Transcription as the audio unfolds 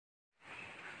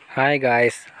Hi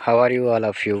guys, how are you all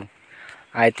of you?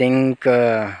 I think you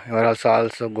are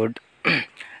also good.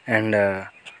 And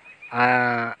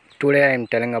today I am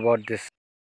telling about this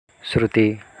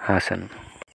Sruthi Hassan.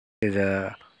 She is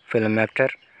a film actor,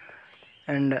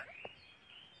 and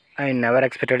I never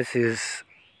expected she is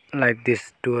like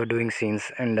this doing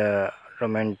scenes and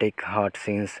romantic hot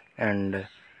scenes and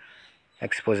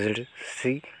exposed.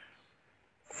 She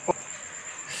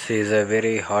is a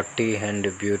very haughty and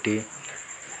beauty,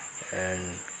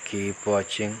 and keep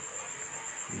watching.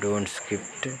 Don't skip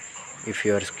it. If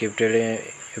you are skipped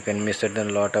it, you can miss it a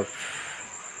lot of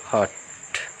hot.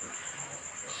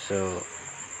 So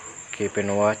keep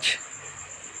and watch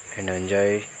and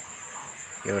enjoy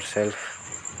yourself.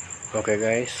 Okay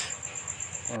guys,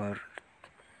 or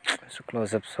so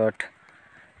close up shot,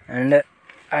 and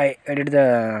I edit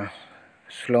the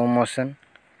slow motion.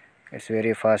 It's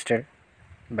very faster,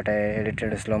 but I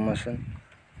edited slow motion.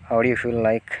 How do you feel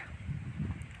like?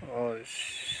 Oh,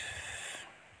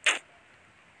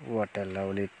 what a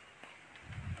lovely.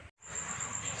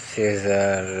 She is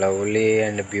lovely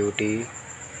and beauty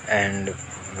and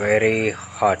very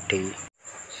haughty.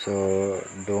 So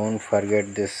don't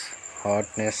forget this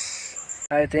hotness.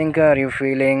 I think are you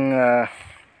feeling?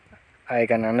 I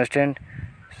can understand.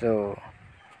 So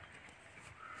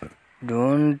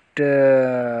don't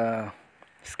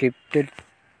skip it.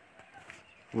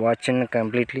 Watching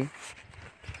completely.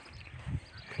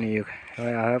 You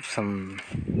have some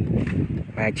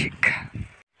magic.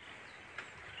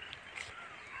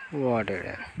 What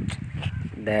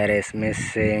there is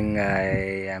missing?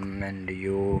 I am and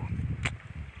you.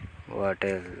 What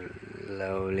a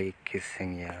lovely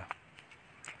kissing here.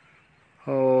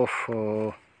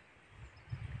 Oh,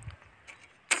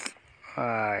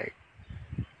 I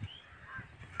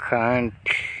can't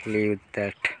leave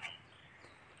that.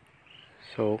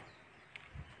 So,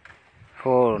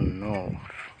 oh no.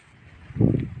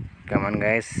 Come on,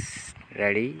 guys.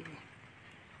 Ready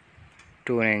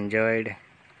to enjoy.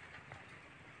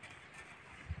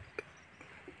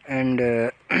 And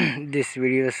this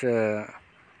videos.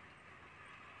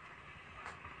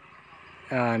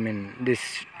 I mean,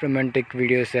 this romantic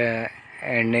videos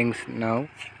endings now.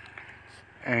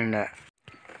 And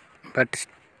but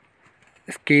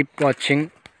keep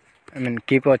watching. I mean,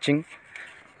 keep watching.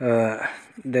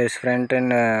 There's friend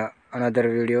and another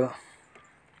video.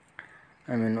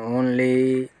 I mean,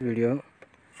 only video,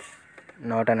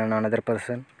 not an another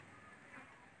person.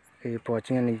 Keep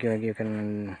watching and you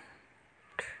can.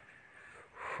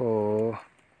 Oh,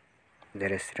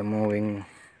 there is removing.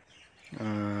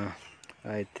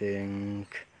 I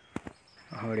think.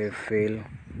 How do you feel?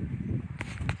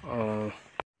 Uh,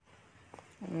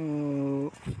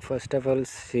 First of all,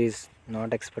 she's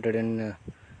not expected in.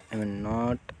 I mean,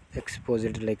 not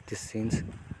exposed like this scenes,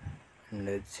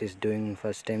 and she's doing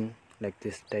first time like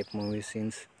this type movie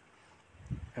scenes,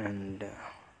 and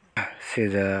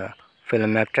she's a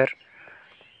film actor,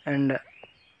 and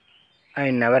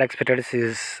I never expected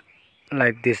she's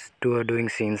like this doing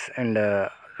scenes and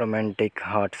romantic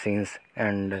hot scenes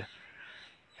and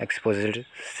exposed.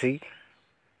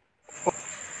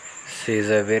 She's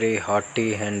a very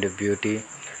haughty and beauty,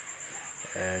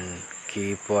 and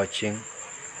keep watching.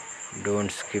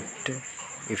 Don't skip it.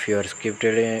 If you are skipped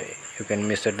it, you can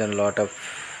miss it a lot of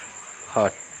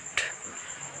hot.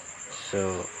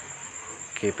 So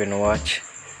keep and watch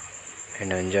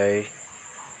and enjoy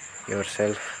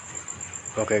yourself.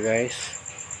 Okay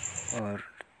guys, or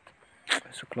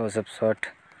so close up shot,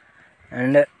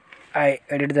 and I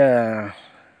edit the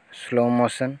slow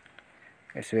motion.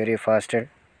 It's very faster,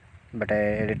 but I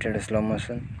edited slow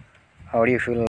motion. How do you feel?